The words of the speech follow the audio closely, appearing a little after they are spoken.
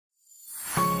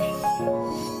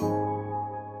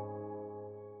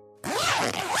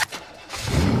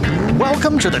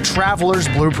Welcome to the Traveler's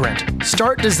Blueprint.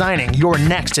 Start designing your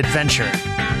next adventure.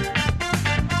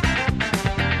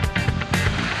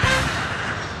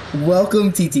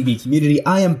 Welcome, TTB community.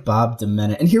 I am Bob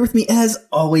Demena, and here with me, as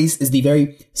always, is the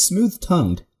very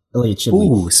smooth-tongued Elliot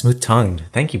Shibley. Ooh, smooth-tongued.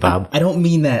 Thank you, Bob. I don't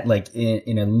mean that like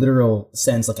in a literal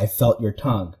sense, like I felt your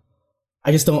tongue.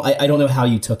 I just don't. I don't know how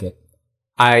you took it.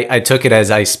 I took it as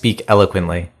I speak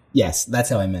eloquently. Yes, that's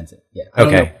how I meant it. Yeah.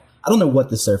 Okay. I don't know what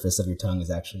the surface of your tongue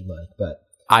is actually like, but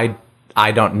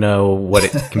I don't know what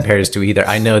it compares to either.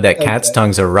 I know that cats'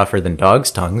 tongues are rougher than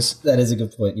dogs' tongues. That is a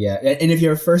good point. Yeah, and if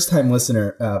you're a first-time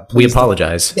listener, We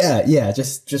apologize. Yeah.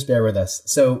 Just bear with us.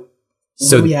 So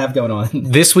what do we have going on?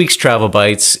 This week's Travel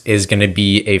Bites is going to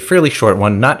be a fairly short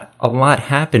one. Not a lot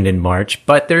happened in March,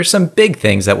 but there's some big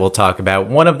things that we'll talk about.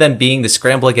 One of them being the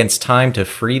scramble against time to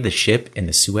free the ship in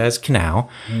the Suez Canal.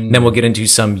 Then we'll get into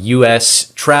some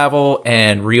U.S. travel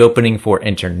and reopening for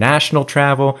international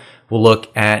travel. We'll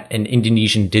look at an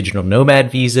Indonesian digital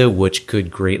nomad visa, which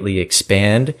could greatly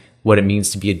expand what it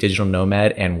means to be a digital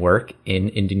nomad and work in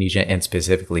Indonesia and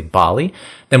specifically Bali.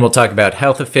 Then we'll talk about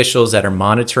health officials that are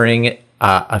monitoring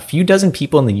a few dozen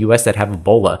people in the U.S. that have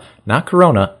Ebola, not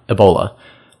Corona, Ebola.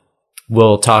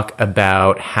 We'll talk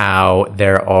about how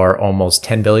there are almost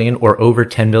 $10 billion or over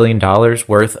 $10 billion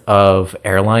worth of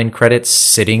airline credits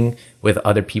sitting with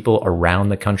other people around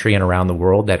the country and around the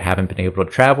world that haven't been able to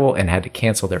travel and had to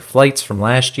cancel their flights from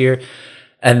last year.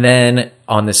 And then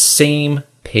on the same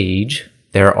page,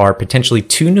 there are potentially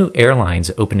 2 new airlines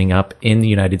opening up in the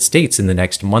United States in the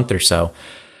next month or so.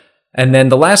 And then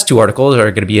the last 2 articles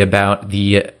are going to be about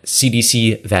the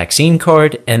CDC vaccine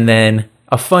card. And then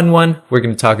a fun one, we're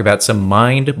going to talk about some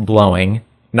mind-blowing,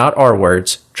 not our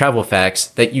words, travel facts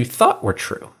that you thought were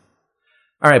true.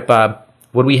 All right, Bob,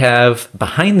 what do we have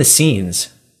behind the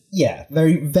scenes? Yeah,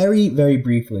 very, very, very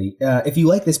briefly. If you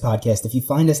like this podcast, if you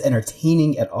find us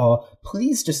entertaining at all,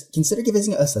 please just consider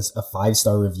giving us a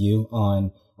 5-star review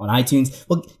on iTunes.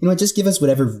 Well, just give us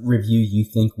whatever review you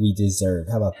think we deserve.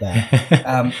 How about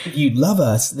that? If you love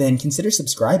us, then consider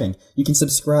subscribing. You can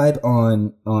subscribe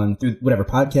on through whatever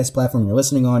podcast platform you're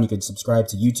listening on. You can subscribe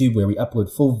to YouTube, where we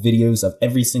upload full videos of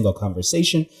every single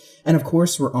conversation. And of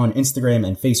course, we're on Instagram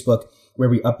and Facebook, where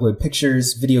we upload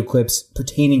pictures, video clips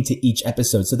pertaining to each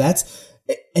episode. So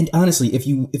and honestly, if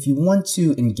you want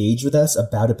to engage with us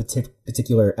about a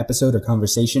particular episode or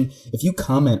conversation, if you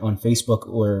comment on Facebook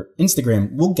or Instagram,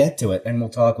 we'll get to it and we'll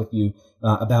talk with you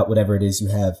about whatever it is you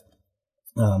have,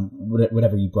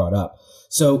 whatever you brought up.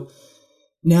 So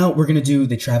now we're going to do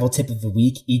the travel tip of the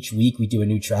week. Each week we do a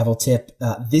new travel tip.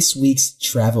 This week's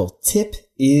travel tip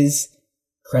is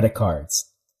credit cards.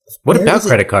 What about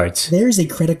credit cards? There's a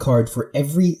credit card for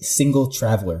every single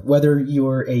traveler, whether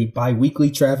you're a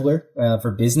bi-weekly traveler for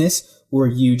business or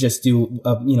you just do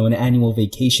an annual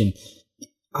vacation.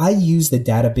 I use the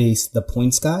database, The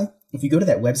Points Guy. If you go to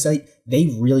that website,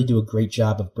 they really do a great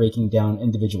job of breaking down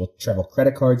individual travel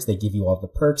credit cards. They give you all the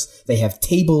perks. They have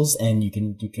tables, and you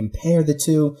can compare the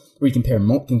two, or you can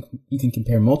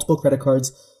compare multiple credit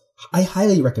cards. I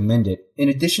highly recommend it. In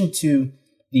addition to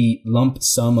the lump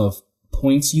sum of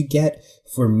points you get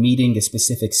for meeting a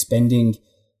specific spending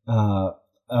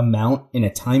amount in a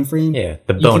time frame. Yeah,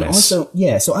 the bonus. So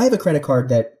I have a credit card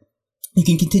that you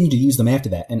can continue to use them after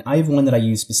that. And I have one that I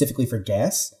use specifically for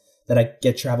gas that I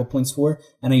get travel points for.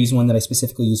 And I use one that I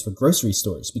specifically use for grocery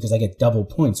stores because I get double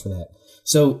points for that.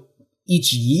 So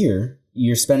each year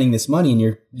you're spending this money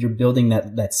and you're building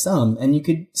that sum, and you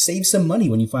could save some money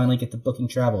when you finally get to booking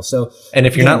travel. So, and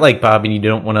if you're not like Bob and you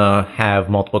don't want to have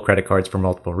multiple credit cards for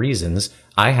multiple reasons,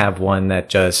 I have one that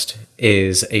just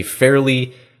is a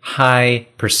fairly high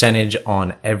percentage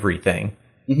on everything.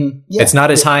 Mm-hmm. Yeah. It's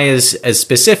not as high as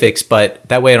specifics, but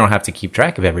that way I don't have to keep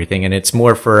track of everything. And it's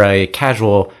more for a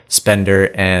casual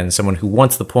spender and someone who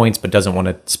wants the points but doesn't want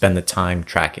to spend the time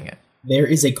tracking it. There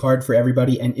is a card for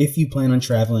everybody. And if you plan on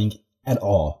traveling at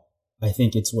all, I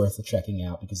think it's worth checking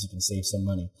out because you can save some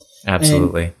money.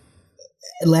 Absolutely.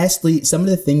 And lastly, some of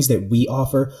the things that we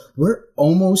offer, we're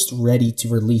almost ready to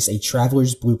release a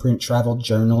Traveler's Blueprint travel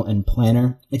journal and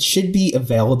planner. It should be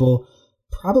available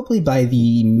probably by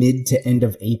the mid to end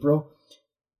of April.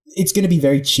 It's going to be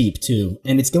very cheap too,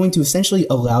 and it's going to essentially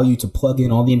allow you to plug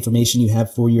in all the information you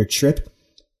have for your trip.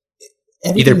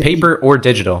 Either paper or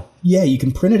digital. Yeah, you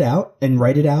can print it out and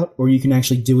write it out, or you can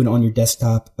actually do it on your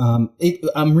desktop.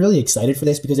 I'm really excited for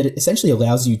this because it essentially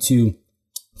allows you to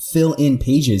fill in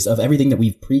pages of everything that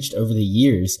we've preached over the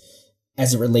years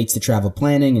as it relates to travel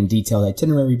planning and detailed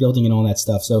itinerary building and all that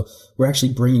stuff. So we're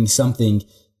actually bringing something,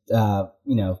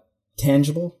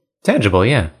 tangible. Tangible,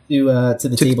 yeah. To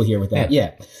the table here with that.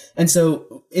 Yeah. And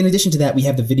so in addition to that, we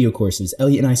have the video courses.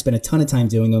 Elliot and I spent a ton of time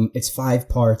doing them. It's 5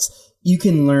 parts. You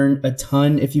can learn a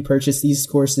ton if you purchase these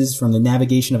courses, from the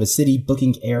navigation of a city,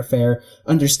 booking airfare,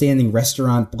 understanding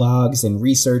restaurant blogs and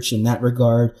research in that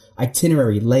regard,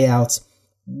 itinerary layouts,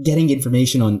 getting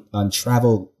information on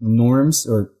travel norms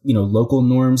or, local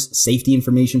norms, safety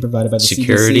information provided by the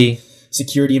CDC,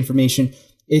 security information.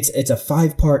 It's a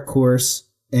 5-part course,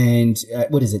 and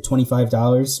what is it,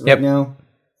 $25 right now?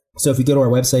 So if you go to our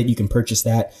website, you can purchase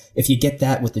that. If you get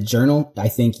that with the journal, I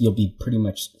think you'll be pretty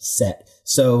much set.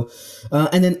 So,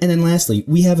 and then lastly,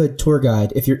 we have a tour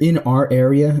guide. If you're in our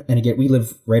area, and again, we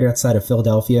live right outside of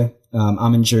Philadelphia.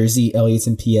 I'm in Jersey, Elliot's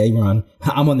in PA.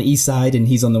 I'm on the east side and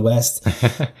he's on the west.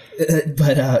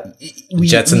 But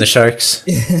Jets and the Sharks.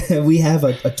 We have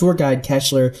a tour guide,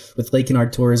 Keshler, with Lake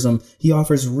Kennard Tourism. He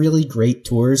offers really great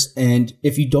tours, and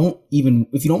if you don't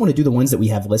want to do the ones that we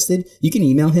have listed, you can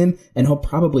email him and he'll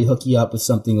probably hook you up with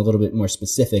something a little bit more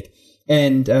specific.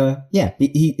 And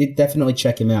he definitely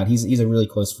check him out. He's a really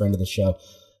close friend of the show.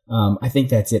 I think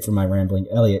that's it for my rambling.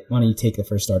 Elliot, why don't you take the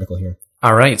first article here?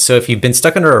 All right. So if you've been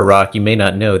stuck under a rock, you may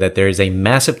not know that there is a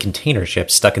massive container ship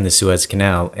stuck in the Suez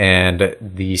Canal. And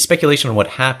the speculation on what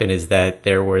happened is that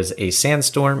there was a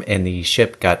sandstorm and the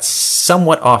ship got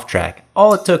somewhat off track.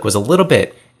 All it took was a little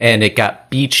bit, and it got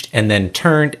beached and then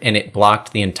turned, and it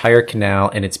blocked the entire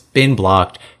canal, and it's been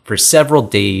blocked for several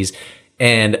days.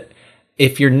 And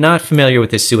if you're not familiar with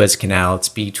the Suez Canal,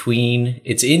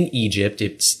 it's in Egypt.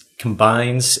 It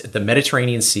combines the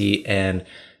Mediterranean Sea and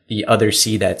the other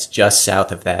sea that's just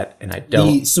south of that, and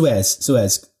the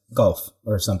Suez Gulf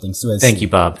or something. Suez. Thank you,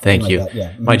 Bob. Thank you. Like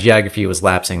yeah. My geography was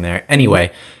lapsing there.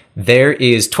 Anyway, there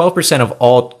is 12% of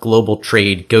all global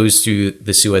trade goes through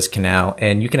the Suez Canal,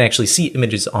 and you can actually see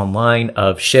images online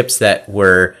of ships that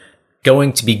were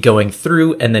going to be going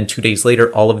through, and then 2 days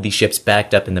later, all of these ships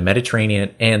backed up in the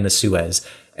Mediterranean and the Suez.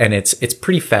 And it's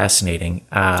pretty fascinating.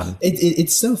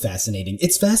 It's so fascinating.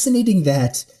 It's fascinating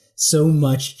that so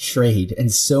much trade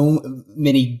and so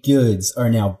many goods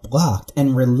are now blocked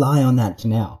and rely on that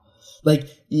canal. Like,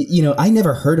 I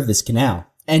never heard of this canal,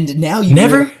 and now you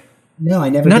never. No, I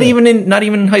never. Not even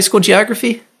in high school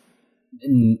geography.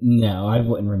 No, I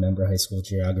wouldn't remember high school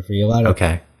geography. A lot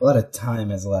of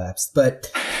time has elapsed,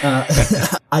 but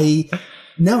I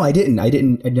didn't.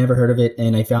 I'd never heard of it,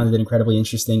 and I found it incredibly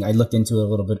interesting. I looked into it a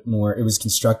little bit more. It was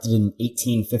constructed in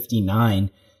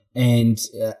 1859. And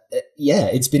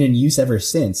it's been in use ever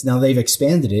since. Now they've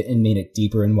expanded it and made it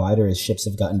deeper and wider as ships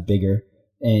have gotten bigger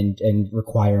and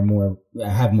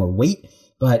have more weight.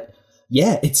 But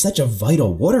it's such a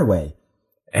vital waterway.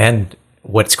 And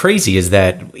what's crazy is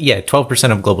that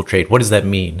 12% of global trade. What does that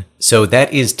mean? So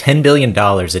that is $10 billion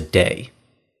a day.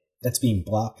 That's being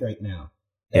blocked right now.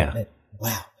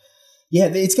 Wow. Yeah,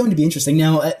 it's going to be interesting.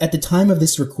 Now, at the time of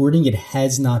this recording, it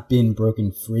has not been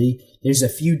broken free. There's a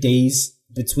few days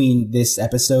between this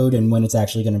episode and when it's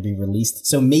actually going to be released.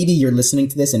 So maybe you're listening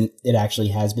to this and it actually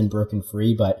has been broken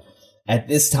free, but at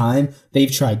this time,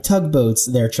 they've tried tugboats.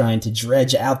 They're trying to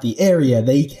dredge out the area.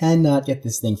 They cannot get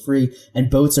this thing free, and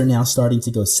boats are now starting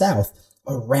to go south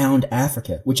around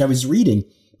Africa, which I was reading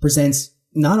presents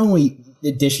not only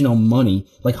additional money,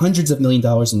 like hundreds of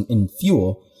 $millions in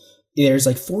fuel, there's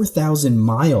like 4,000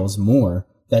 miles more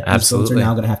that these boats are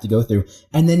now going to have to go through.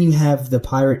 And then you have the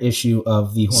pirate issue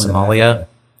of the Horn Somalia. Of Africa.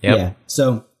 Yep. Yeah.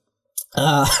 So,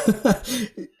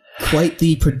 quite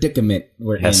the predicament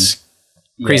we're in.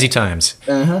 Crazy times.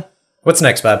 Uh-huh. What's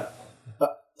next, Bob?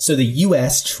 So the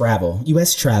U.S. travel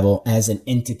as an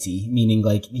entity, meaning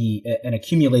like an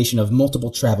accumulation of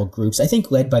multiple travel groups, I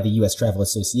think led by the U.S. Travel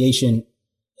Association,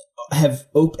 have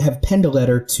penned a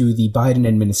letter to the Biden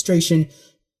administration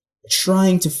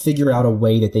trying to figure out a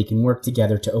way that they can work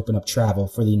together to open up travel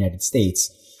for the United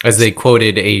States. As they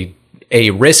quoted a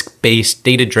risk-based,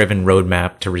 data-driven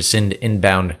roadmap to rescind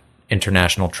inbound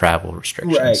international travel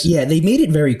restrictions. Right. Yeah, they made it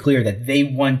very clear that they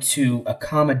want to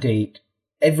accommodate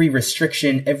every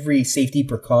restriction, every safety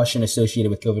precaution associated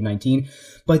with COVID-19,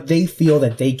 but they feel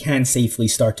that they can safely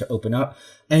start to open up.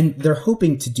 And they're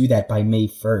hoping to do that by May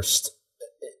 1st,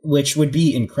 which would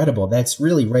be incredible. That's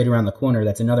really right around the corner.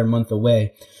 That's another month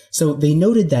away. So they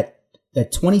noted that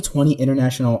 2020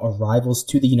 international arrivals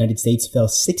to the United States fell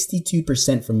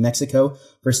 62% from Mexico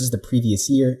versus the previous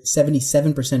year,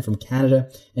 77% from Canada,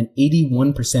 and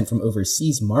 81% from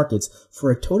overseas markets,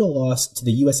 for a total loss to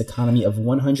the U.S. economy of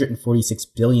 $146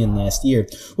 billion last year,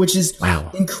 which is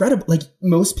incredible. Like,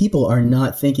 most people are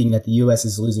not thinking that the U.S.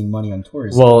 is losing money on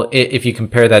tourism. Well, if you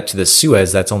compare that to the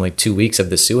Suez, that's only 2 weeks of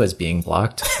the Suez being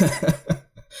blocked.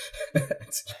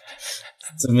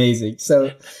 It's amazing.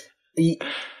 So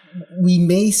we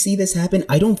may see this happen.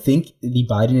 I don't think the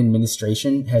Biden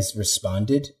administration has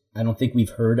responded. I don't think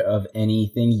we've heard of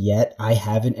anything yet. I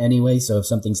haven't anyway. So if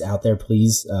something's out there,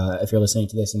 please, if you're listening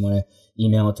to this and want to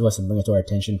email it to us and bring it to our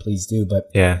attention, please do. But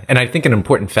yeah, and I think an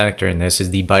important factor in this is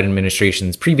the Biden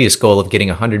administration's previous goal of getting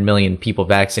 100 million people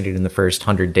vaccinated in the first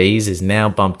 100 days is now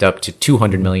bumped up to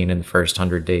 200 million in the first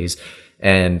 100 days.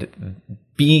 And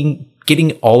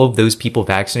getting all of those people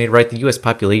vaccinated, right? The U.S.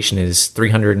 population is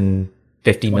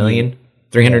 350 million.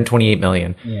 328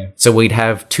 million. Yeah. So we'd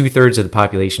have 2/3 of the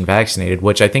population vaccinated,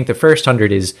 which I think the first 100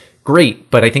 is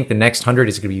great, but I think the next 100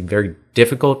 is going to be very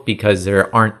difficult because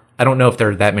I don't know if there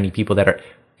are that many people that are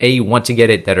want to get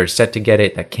it, that are set to get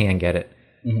it, that can get it.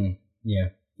 Mm-hmm. Yeah.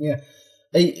 Yeah.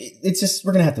 It's just,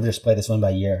 we're going to have to just play this one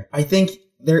by ear. I think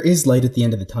there is light at the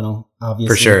end of the tunnel,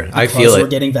 obviously. For sure. I feel it. We're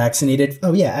getting vaccinated.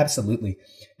 Oh yeah, absolutely.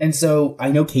 And so I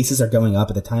know cases are going up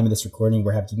at the time of this recording.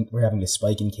 We're having a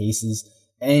spike in cases.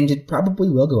 And it probably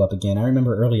will go up again. I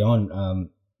remember early on,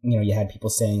 you had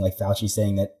people saying, like Fauci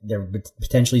saying that there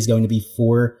potentially is going to be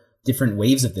 4 different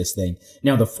waves of this thing.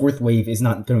 Now, the 4th wave is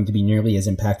not going to be nearly as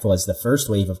impactful as the first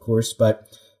wave, of course, but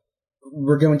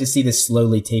we're going to see this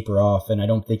slowly taper off. And I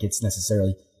don't think it's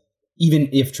necessarily, even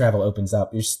if travel opens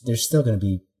up, there's still going to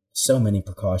be so many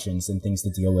precautions and things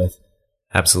to deal with.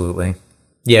 Absolutely.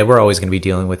 Yeah, we're always going to be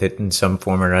dealing with it in some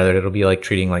form or another. It'll be like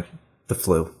treating like the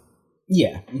flu.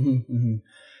 Yeah. Mm-hmm, mm-hmm.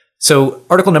 So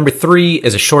article number 3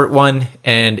 is a short one,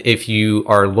 and if you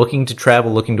are looking to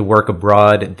travel, looking to work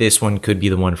abroad, this one could be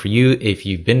the one for you. If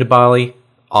you've been to Bali,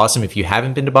 awesome. If you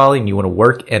haven't been to Bali and you want to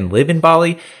work and live in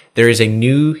Bali, there is a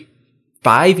new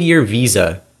 5-year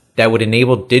visa that would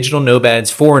enable digital nomads,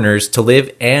 foreigners, to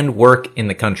live and work in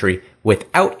the country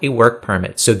without a work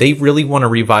permit. So they really want to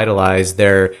revitalize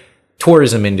their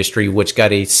tourism industry, which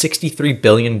got a $63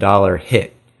 billion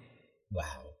hit. Wow.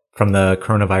 From the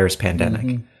coronavirus pandemic.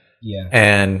 Mm-hmm. Yeah.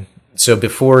 And so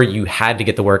before you had to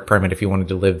get the work permit if you wanted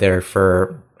to live there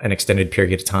for an extended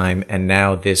period of time. And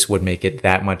now this would make it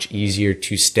that much easier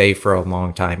to stay for a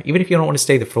long time. Even if you don't want to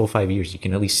stay the full 5 years, you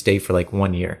can at least stay for like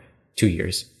 1 year, 2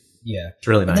 years. Yeah. It's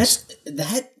really nice.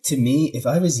 That to me, if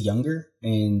I was younger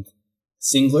and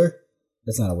singular,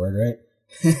 that's not a word, right?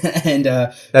 And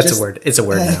that's a word. It's a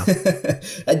word now.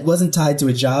 I wasn't tied to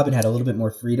a job and had a little bit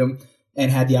more freedom. And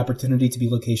had the opportunity to be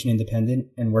location independent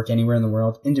and work anywhere in the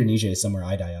world. Indonesia is somewhere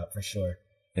I die out for sure.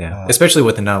 Yeah, especially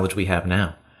with the knowledge we have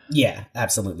now. Yeah,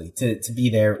 absolutely. To be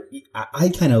there, I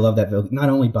kind of love that. Not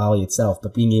only Bali itself,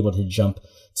 but being able to jump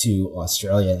to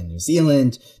Australia and New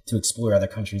Zealand to explore other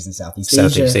countries in Southeast Asia.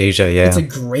 Southeast Asia, yeah. It's a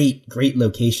great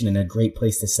location and a great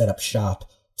place to set up shop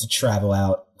to travel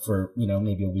out for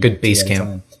maybe a week. Good base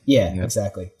camp. Yeah,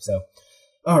 exactly. So,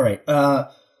 all right.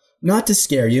 Not to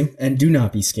scare you, and do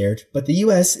not be scared, but the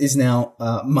U.S. is now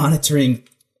monitoring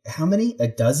how many? A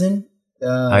dozen?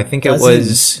 I think it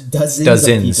was dozens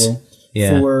of people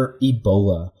for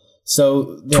Ebola.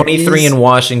 So 23 in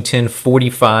Washington,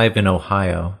 45 in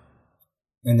Ohio,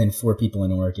 and then 4 people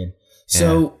in Oregon.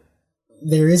 So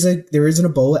there is an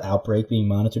Ebola outbreak being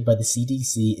monitored by the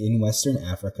CDC in Western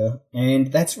Africa,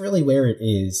 and that's really where it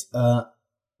is.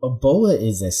 Ebola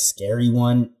is a scary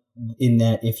one. In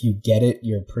that if you get it,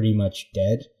 you're pretty much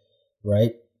dead,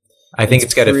 right? I think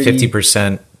it's got a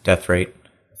 50% death rate.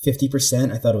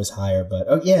 50%? I thought it was higher, but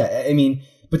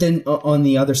but then on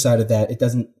the other side of that, it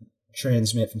doesn't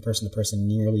transmit from person to person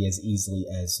nearly as easily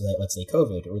as, let's say,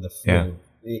 COVID or the flu.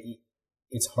 Yeah.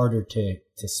 It's harder to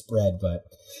spread, but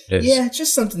yeah,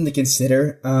 just something to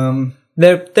consider.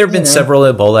 There have been several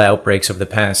Ebola outbreaks over the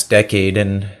past decade,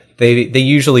 and they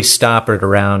usually stop at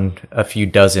around a few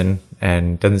dozen.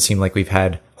 And doesn't seem like we've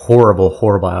had horrible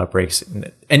outbreaks.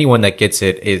 Anyone that gets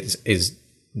it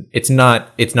it's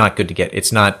not good to get.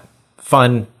 It's not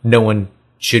fun. Everyone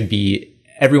should be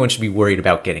worried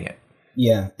about getting it.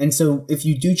 Yeah. And so if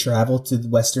you do travel to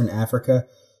Western Africa,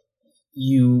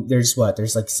 there's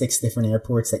like 6 different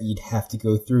airports that you'd have to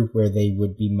go through where they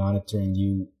would be monitoring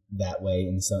you that way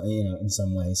in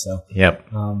some way. So, yep.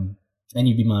 And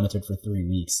you'd be monitored for 3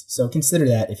 weeks. So consider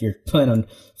that if you're planning on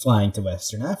flying to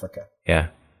Western Africa. Yeah.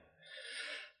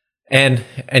 And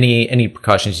any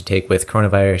precautions you take with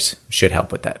coronavirus should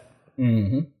help with that.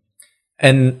 Mm-hmm.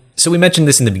 And so we mentioned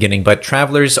this in the beginning, but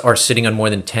travelers are sitting on more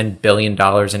than $10 billion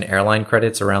in airline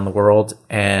credits around the world.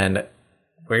 And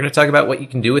we're going to talk about what you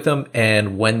can do with them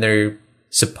and when they're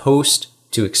supposed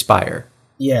to expire.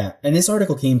 Yeah. And this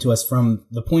article came to us from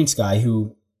the Points guy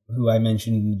who I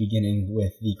mentioned in the beginning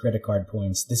with the credit card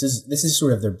points. This is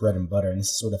sort of their bread and butter, and this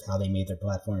is sort of how they made their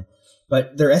platform.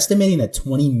 But they're estimating that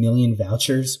 20 million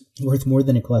vouchers worth more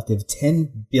than a collective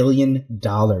 $10 billion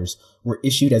were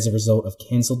issued as a result of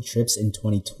canceled trips in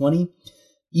 2020.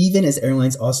 even as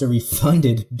airlines also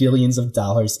refunded billions of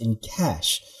dollars in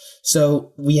cash.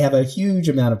 So we have a huge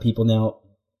amount of people now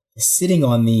sitting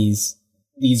on these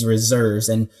reserves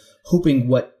and hoping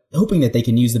that they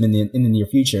can use them in the near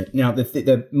future. Now,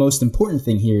 the most important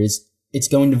thing here is it's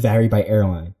going to vary by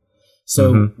airline.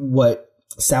 So what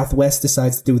Southwest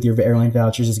decides to do with your airline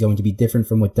vouchers is going to be different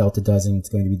from what Delta does, and it's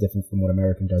going to be different from what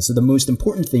American does. So the most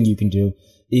important thing you can do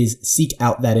is seek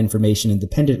out that information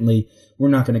independently. We're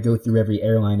not going to go through every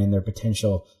airline and their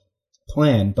potential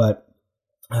plan, but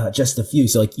just a few.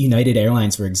 So like United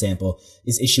Airlines, for example,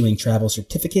 is issuing travel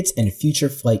certificates and future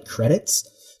flight credits.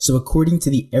 So according to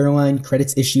the airline,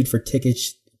 credits issued for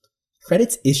tickets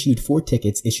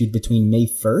issued between May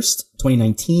 1st,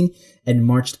 2019 and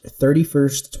March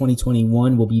 31st,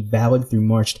 2021 will be valid through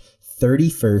March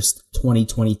 31st,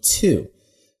 2022.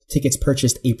 Tickets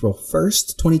purchased April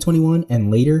 1st, 2021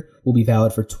 and later will be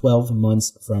valid for 12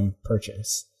 months from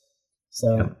purchase.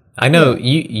 So I know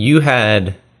you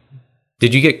had,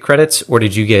 did you get credits or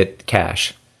did you get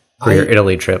cash for your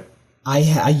Italy trip?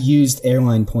 I used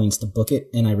airline points to book it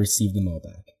and I received them all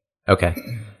back. Okay.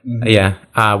 Yeah.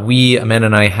 Amanda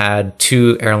and I had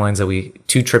two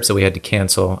trips that we had to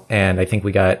cancel. And I think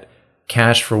we got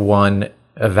cash for one,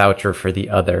 a voucher for the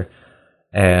other.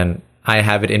 And I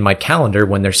have it in my calendar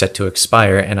when they're set to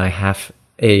expire. And I have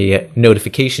a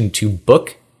notification to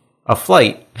book a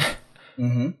flight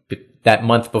that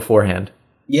month beforehand.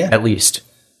 Yeah. At least.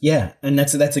 Yeah. And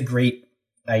that's a great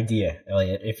idea,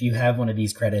 Elliot. If you have one of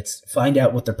these credits, find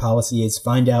out what their policy is,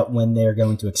 find out when they're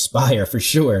going to expire for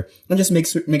sure, and just make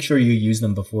sure you use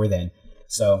them before then.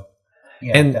 So,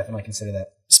 yeah, and definitely consider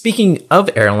that. Speaking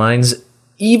of airlines,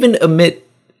 even in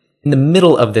the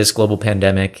middle of this global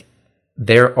pandemic,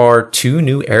 there are two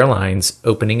new airlines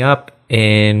opening up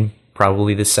in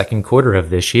probably the second quarter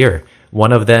of this year.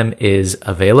 One of them is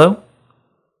Avelo.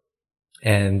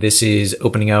 And this is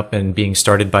opening up and being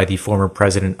started by the former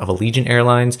president of Allegiant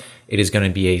Airlines. It is going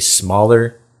to be a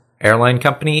smaller airline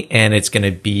company, and it's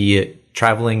going to be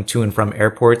traveling to and from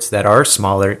airports that are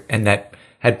smaller and that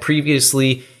had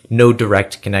previously no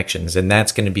direct connections. And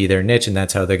that's going to be their niche, and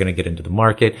that's how they're going to get into the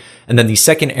market. And then the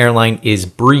second airline is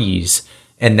Breeze,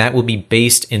 and that will be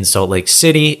based in Salt Lake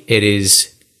City. It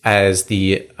is, as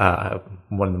the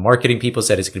one of the marketing people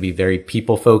said, it's going to be very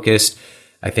people-focused.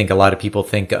 I think a lot of people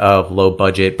think of low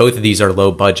budget. Both of these are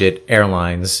low budget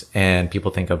airlines, and people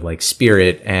think of like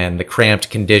Spirit and the cramped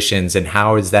conditions and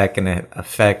how is that going to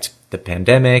affect the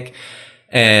pandemic.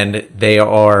 And they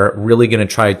are really going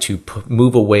to try to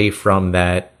move away from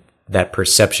that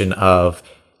perception of,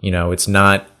 it's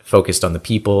not focused on the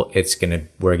people.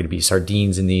 We're going to be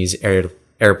sardines in these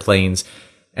airplanes,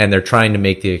 and they're trying to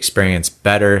make the experience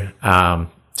better.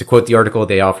 To quote the article,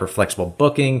 they offer flexible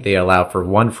booking, they allow for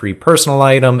one free personal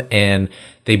item, and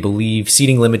they believe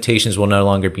seating limitations will no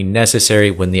longer be necessary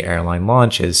when the airline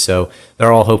launches. So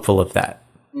they're all hopeful of that.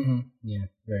 Mm-hmm. Yeah,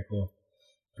 very cool.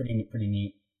 Pretty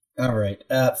neat. All right.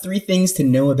 3 things to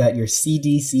know about your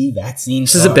CDC vaccine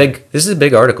card. This is a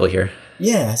big article here.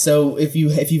 Yeah. So if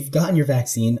you've gotten your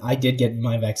vaccine, I did get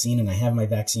my vaccine and I have my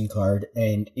vaccine card,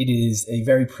 and it is a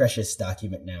very precious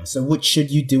document now. So what should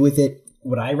you do with it?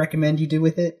 What I recommend you do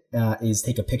with it is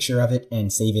take a picture of it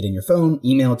and save it in your phone,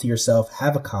 email it to yourself,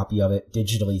 have a copy of it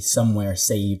digitally somewhere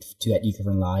saved to that you can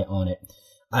rely on it.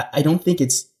 I don't think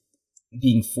it's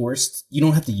being forced. You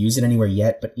don't have to use it anywhere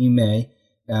yet, but you may,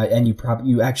 and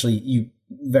you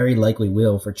very likely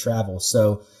will for travel.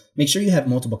 So make sure you have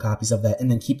multiple copies of that, and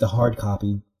then keep the hard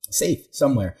copy safe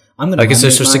somewhere. I'm gonna like a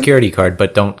social security card,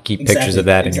 but don't keep pictures of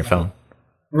that in your phone.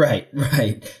 Right.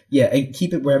 Yeah, and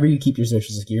keep it wherever you keep your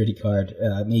social security card,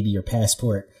 maybe your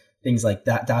passport, things like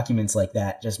that, documents like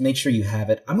that. Just make sure you have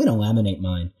it. I'm going to laminate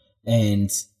mine, and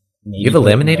maybe you have a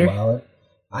laminator?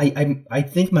 I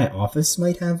think my office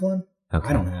might have one. Okay.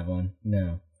 I don't have one.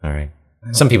 No. All right.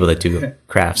 Some people that do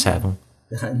crafts have them.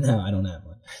 No, I don't have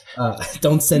one.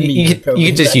 Don't send me. You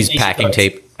could just use packing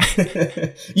tape.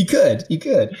 You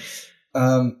could.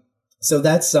 So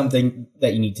that's something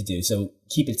that you need to do. So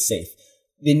keep it safe.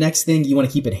 The next thing, you want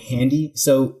to keep it handy.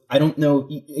 So I don't know,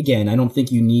 again, I don't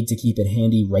think you need to keep it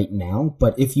handy right now,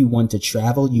 but if you want to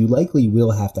travel, you likely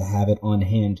will have to have it on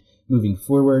hand moving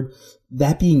forward.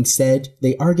 That being said,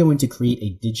 they are going to create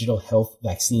a digital health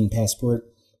vaccine passport.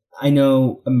 I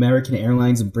know American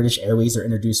Airlines and British Airways are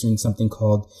introducing something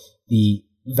called the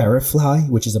Verifly,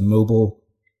 which is a mobile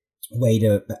way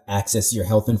to access your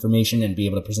health information and be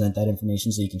able to present that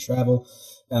information so you can travel.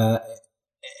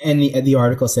 And the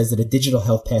article says that a digital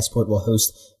health passport will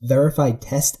host verified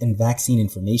test and vaccine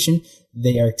information.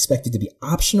 They are expected to be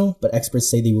optional, but experts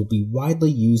say they will be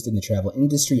widely used in the travel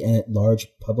industry and at large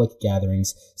public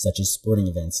gatherings such as sporting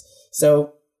events.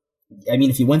 So, I mean,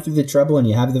 if you went through the trouble and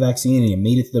you have the vaccine and you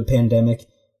made it through the pandemic,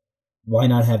 why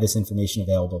not have this information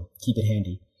available? Keep it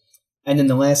handy. And then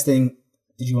the last thing,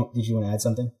 did you want to add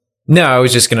something? No, I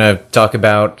was just going to talk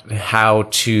about how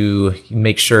to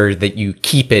make sure that you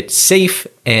keep it safe.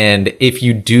 And if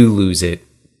you do lose it,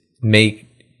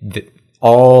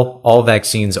 all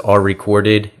vaccines are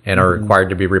recorded and are required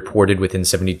to be reported within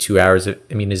 72 hours of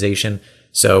immunization.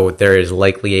 So there is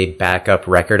likely a backup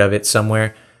record of it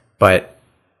somewhere, but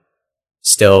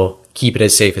still keep it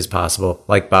as safe as possible.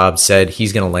 Like Bob said,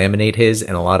 he's going to laminate his,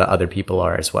 and a lot of other people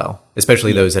are as well,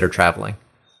 especially those that are traveling.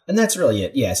 And that's really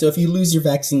it. Yeah. So if you lose your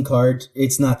vaccine card,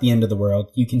 it's not the end of the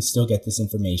world. You can still get this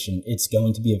information. It's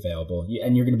going to be available,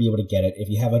 and you're going to be able to get it if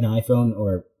you have an iPhone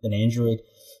or an Android,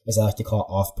 as I like to call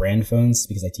off-brand phones,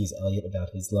 because I tease Elliot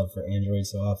about his love for Android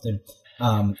so often.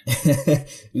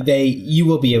 You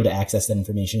will be able to access that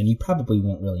information, and you probably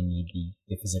won't really need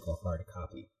the physical hard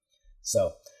copy.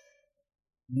 So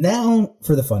now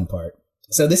for the fun part.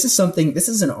 So this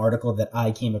is an article that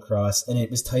I came across, and it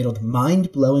was titled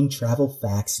Mind-Blowing Travel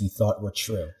Facts You Thought Were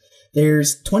True.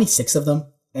 There's 26 of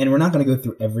them, and we're not going to go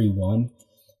through every one.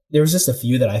 There was just a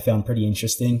few that I found pretty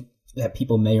interesting that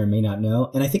people may or may not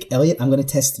know. And I think, Elliot, I'm going to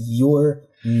test your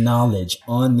knowledge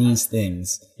on these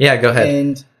things. Yeah, go ahead.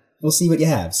 And we'll see what you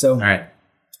have. So, all right.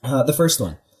 The first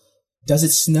one. Does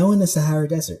it snow in the Sahara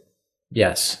Desert?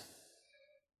 Yes.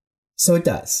 So it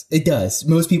does. It does.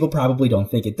 Most people probably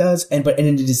don't think it does, and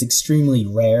it is extremely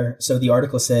rare. So the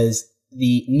article says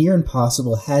the near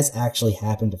impossible has actually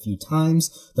happened a few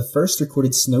times. The first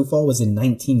recorded snowfall was in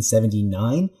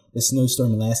 1979. The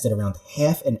snowstorm lasted around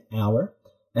half an hour.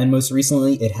 And most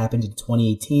recently, it happened in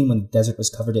 2018 when the desert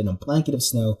was covered in a blanket of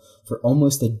snow for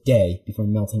almost a day before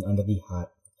melting under the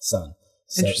hot sun.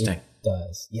 So interesting. It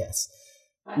does, yes.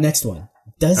 Next one.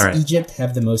 Does Egypt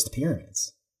have the most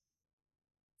pyramids?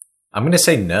 I'm going to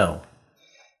say no.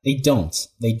 They don't.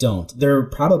 They're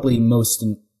probably most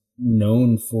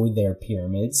known for their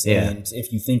pyramids. Yeah. And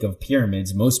if you think of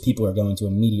pyramids, most people are going to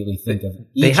immediately think of Egypt.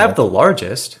 They have the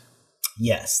largest.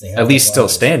 Yes, they have at least still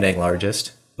largest. Standing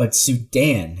largest. But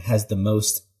Sudan has the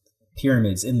most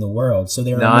pyramids in the world. So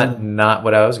they're not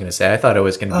what I was going to say. I thought it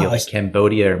was going to be like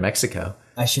Cambodia or Mexico.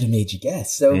 I should have made you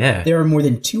guess. So there are more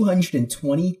than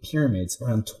 220 pyramids,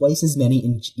 around twice as many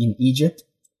in Egypt.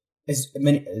 I just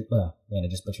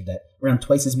butchered that. Around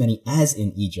twice as many as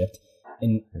in Egypt,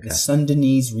 in the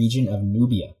Sundanese region of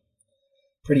Nubia.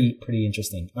 Pretty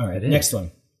interesting. All right, next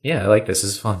one. Yeah, I like this.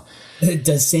 This is fun.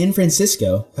 Does San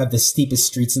Francisco have the steepest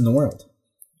streets in the world?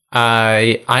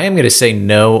 I am going to say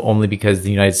no, only because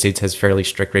the United States has fairly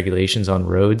strict regulations on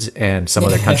roads, and some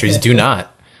other countries do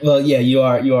not. Well, yeah, you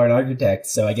are an architect,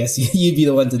 so I guess you'd be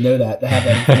the one to know that, to have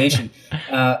that information.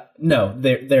 No,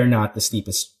 they're not the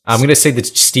steepest. I'm going to say the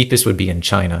steepest would be in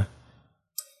China.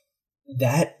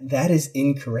 That is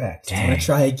incorrect. Dang. I'm going to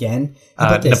try again.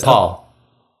 Nepal.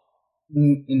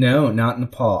 No, not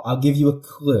Nepal. I'll give you a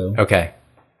clue. Okay.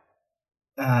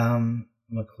 A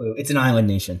clue. It's an island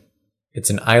nation. It's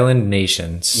an island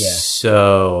nation. Yeah.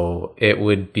 So it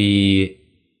would be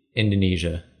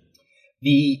Indonesia.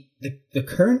 The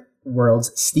current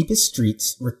world's steepest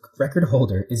streets record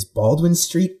holder is Baldwin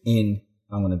Street in,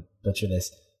 I'm going to butcher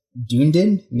this,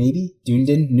 Dunedin,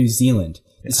 New Zealand.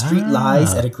 The street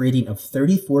lies at a gradient of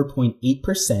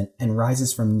 34.8% and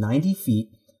rises from 90 feet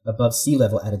above sea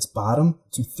level at its bottom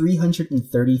to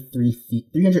 330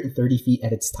 feet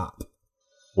at its top.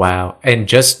 Wow. And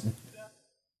just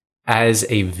as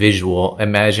a visual,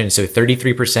 imagine, so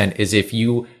 33% is if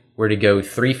you were to go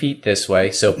 3 feet this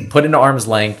way, so put an arm's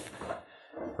length,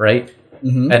 right?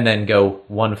 Mm-hmm. And then go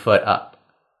 1 foot up.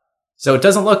 So it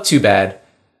doesn't look too bad,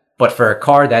 but for a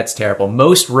car, that's terrible.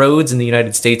 Most roads in the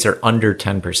United States are under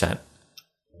 10%.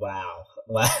 Wow.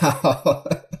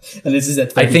 And this is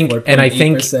at 34.8%. I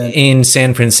think in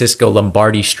San Francisco,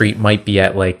 Lombardi Street might be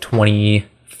at like 20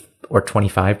 or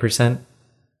 25%.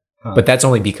 Huh. But that's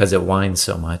only because it winds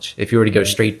so much. If you were to go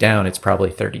straight down, it's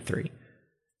probably 33.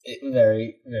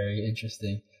 Very, very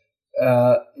interesting.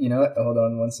 You know what? Hold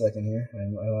on 1 second here. I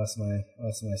lost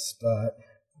my spot.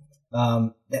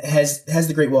 Has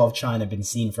the Great Wall of China been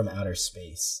seen from outer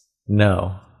space?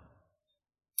 No.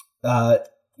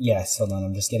 Yes. Hold on.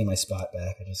 I'm just getting my spot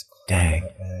back. I just dang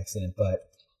it by accident. But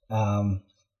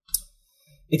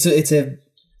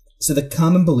so the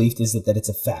common belief is that it's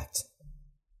a fact.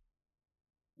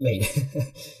 Wait,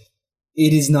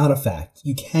 it is not a fact.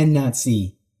 You cannot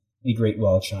see the Great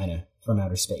Wall of China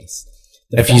outer space.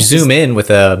 If you zoom in with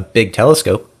a big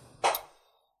telescope.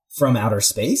 From outer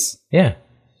space? Yeah.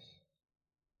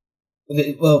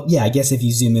 Well, yeah, I guess if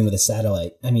you zoom in with a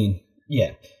satellite. I mean,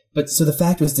 yeah. But so the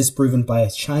fact was disproven by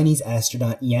a Chinese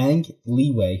astronaut Yang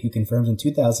Liwei, who confirmed in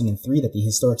 2003 that the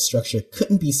historic structure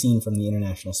couldn't be seen from the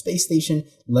International Space Station,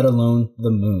 let alone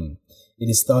the moon. It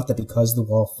is thought that because the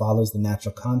wall follows the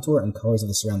natural contour and colors of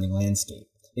the surrounding landscape,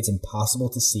 it's impossible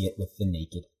to see it with the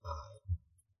naked eye.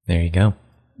 There you go.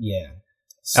 Yeah.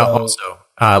 So, also,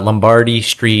 Lombardy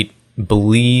Street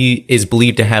is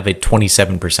believed to have a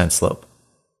 27% slope.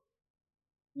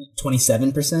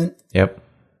 27%? Yep.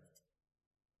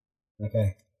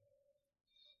 Okay.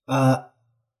 How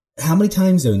many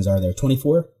time zones are there?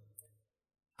 24?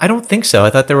 I don't think so. I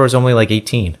thought there was only like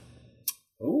 18.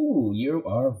 Ooh, you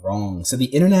are wrong. So the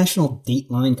international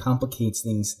date line complicates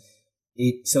things.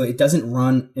 So it doesn't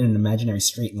run in an imaginary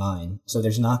straight line. So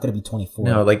there's not going to be 24.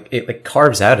 No, like it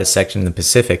carves out a section in the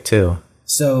Pacific too.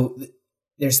 So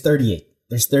there's 38.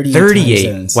 There's 38. 38.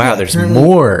 Time zones. Wow, yeah, there's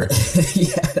more.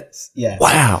 Yes.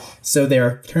 Wow. So there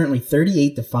are currently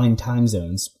 38 defined time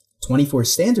zones, 24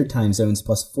 standard time zones,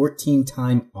 plus 14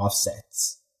 time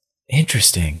offsets.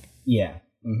 Interesting. Yeah.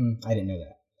 I didn't know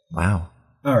that. Wow.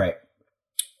 All right.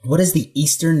 What is the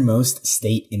easternmost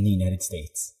state in the United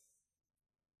States?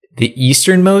 The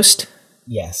easternmost?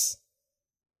 Yes.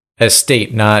 A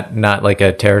state, not like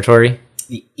a territory?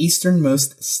 The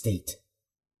easternmost state.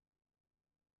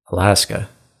 Alaska.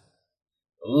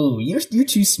 Ooh, you're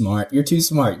too smart. You're too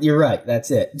smart. You're right. That's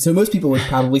it. So most people would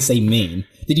probably say Maine.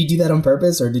 Did you do that on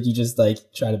purpose, or did you just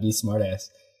try to be a smartass?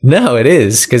 No, it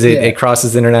is, because it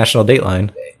crosses the international date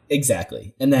line.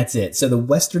 Exactly, and that's it. So the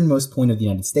westernmost point of the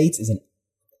United States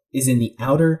is in the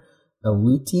outer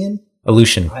Aleutian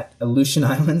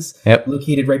Islands, yep,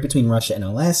 located right between Russia and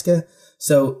Alaska.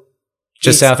 So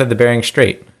just south of the Bering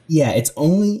Strait. Yeah, it's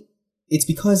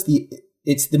because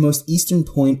it's the most eastern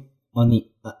point on the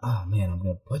I'm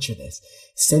gonna butcher this.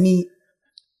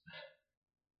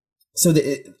 So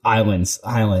the islands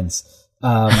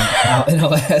out in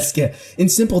Alaska. In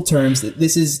simple terms,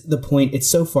 this is the point. It's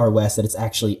so far west that it's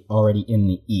actually already in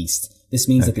the east. This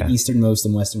means that the easternmost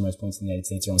and westernmost points in the United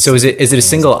States are only. So is it a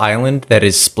single island that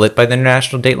is split by the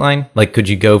international date line? Like, could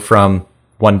you go from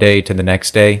one day to the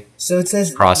next day? So it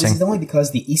says crossing. This is only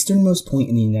because the easternmost point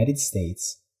in the United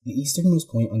States, the easternmost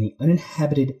point on the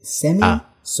uninhabited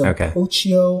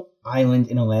Semi-Socotra Island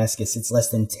in Alaska, sits less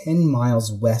than 10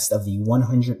 miles west of the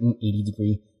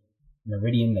 180-degree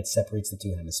meridian that separates the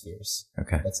two hemispheres.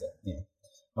 Okay, that's it. Yeah.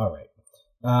 All right.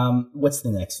 What's the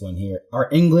next one here? Are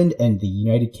England and the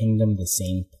United Kingdom the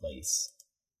same place?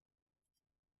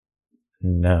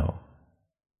 No.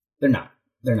 They're not.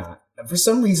 For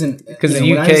some reason, because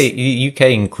the UK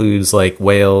includes like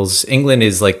Wales. England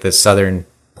is like the southern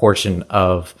portion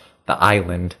of the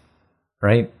island,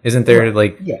 right? Isn't there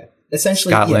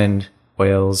essentially Scotland,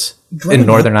 Wales, and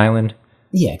Northern Ireland?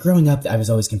 Yeah, growing up, I was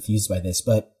always confused by this.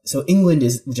 But so England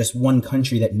is just one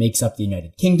country that makes up the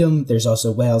United Kingdom. There's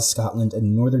also Wales, Scotland,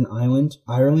 and Northern Ireland.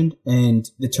 And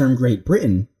the term Great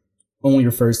Britain only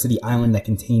refers to the island that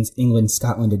contains England,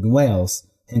 Scotland, and Wales.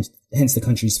 Hence the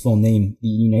country's full name, the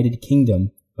United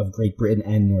Kingdom of Great Britain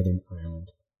and Northern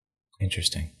Ireland.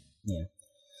 Interesting. Yeah.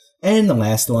 And the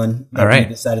last one that we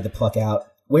decided to pluck out.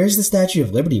 Where's the Statue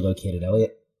of Liberty located,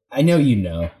 Elliot? I know you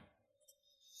know.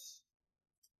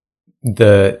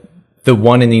 The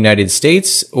one in the United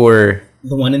States, or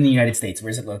the one in the United States?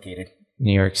 Where's it located?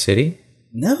 New York City?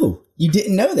 No, you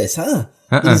didn't know this, huh?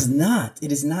 It is not.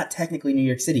 It is not technically New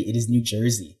York City. It is New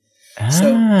Jersey.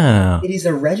 So it is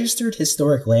a registered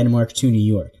historic landmark to New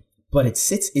York, but it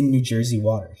sits in New Jersey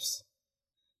waters.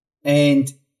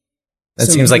 And that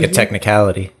seems like a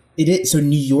technicality. It is. So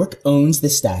New York owns the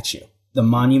statue, the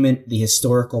monument, the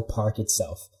historical park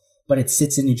itself, but it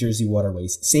sits in New Jersey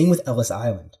waterways. Same with Ellis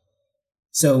Island.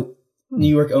 So New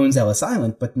York owns Ellis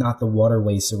Island, but not the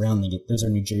waterways surrounding it. Those are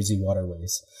New Jersey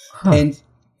waterways. And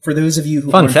for those of you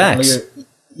who aren't familiar,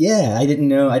 I didn't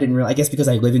know. I didn't realize. I guess because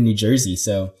I live in New Jersey,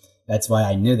 so that's why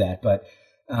I knew that. But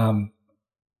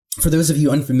for those of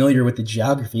you unfamiliar with the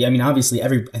geography, I mean, obviously, I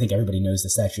think everybody knows the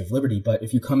Statue of Liberty. But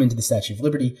if you come into the Statue of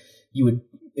Liberty, you would,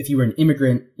 if you were an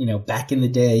immigrant, back in the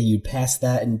day, you'd pass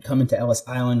that and come into Ellis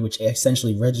Island, which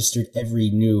essentially registered every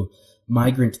new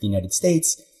migrant to the United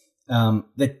States.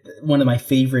 That one of my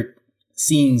favorite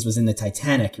scenes was in the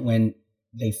Titanic when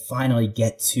they finally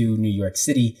get to New York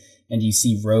City and you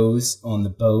see Rose on the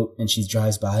boat and she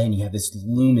drives by and you have this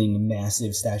looming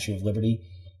massive Statue of Liberty,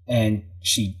 and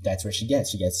that's where she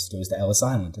goes to Ellis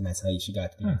Island, and that's how she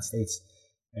got to the United States.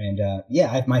 And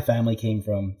my family came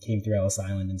through Ellis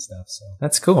Island and stuff. So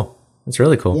that's cool. It's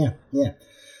really cool. Yeah.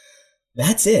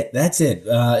 That's it.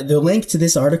 The link to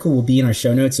this article will be in our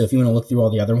show notes. So if you want to look through all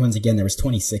the other ones, again, there was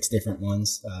 26 different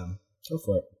ones. Go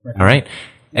for it. All right.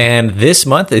 And this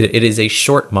month, it is a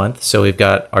short month. So we've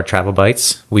got our travel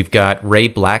bites. We've got Ray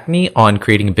Blackney on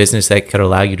creating a business that could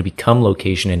allow you to become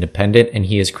location independent. And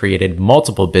he has created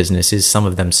multiple businesses, some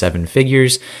of them 7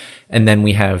 figures. And then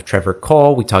we have Trevor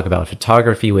Cole. We talk about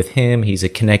photography with him. He's a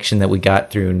connection that we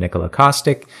got through Nicola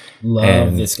Kostick.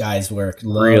 Love this guy's work.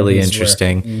 Really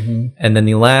interesting. Mm-hmm. And then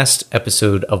the last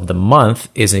episode of the month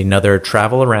is another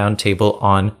travel around table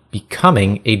on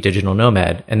becoming a digital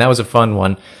nomad. And that was a fun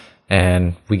one.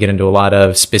 And we get into a lot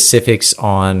of specifics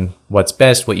on what's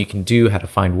best, what you can do, how to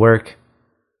find work.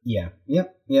 Yeah.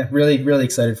 Really, really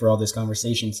excited for all those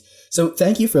conversations. So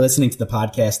thank you for listening to the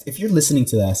podcast. If you're listening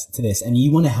to this and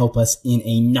you want to help us in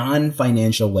a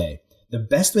non-financial way, the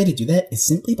best way to do that is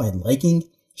simply by liking,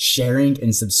 sharing,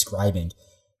 and subscribing.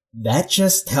 That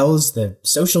just tells the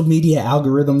social media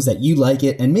algorithms that you like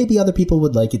it, and maybe other people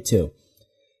would like it too.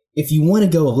 If you want to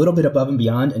go a little bit above and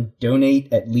beyond and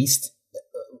donate at least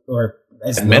or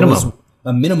as low as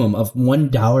a minimum of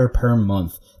 $1 per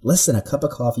month, less than a cup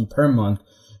of coffee per month,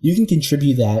 you can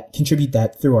contribute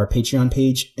that through our Patreon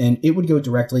page, and it would go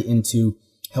directly into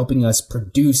helping us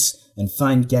produce and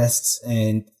find guests.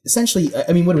 And essentially,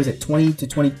 I mean, what was it, 20 to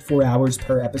 24 hours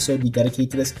per episode we dedicate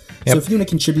to this? Yep. So if you want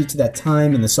to contribute to that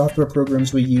time and the software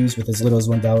programs we use with as little as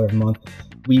 $1 a month,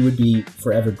 we would be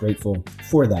forever grateful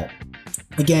for that.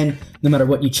 Again, no matter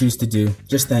what you choose to do,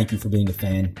 just thank you for being a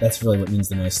fan. That's really what means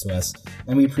the most to us.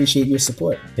 And we appreciate your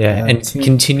support. Yeah, and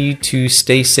continue to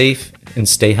stay safe and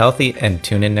stay healthy, and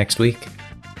tune in next week.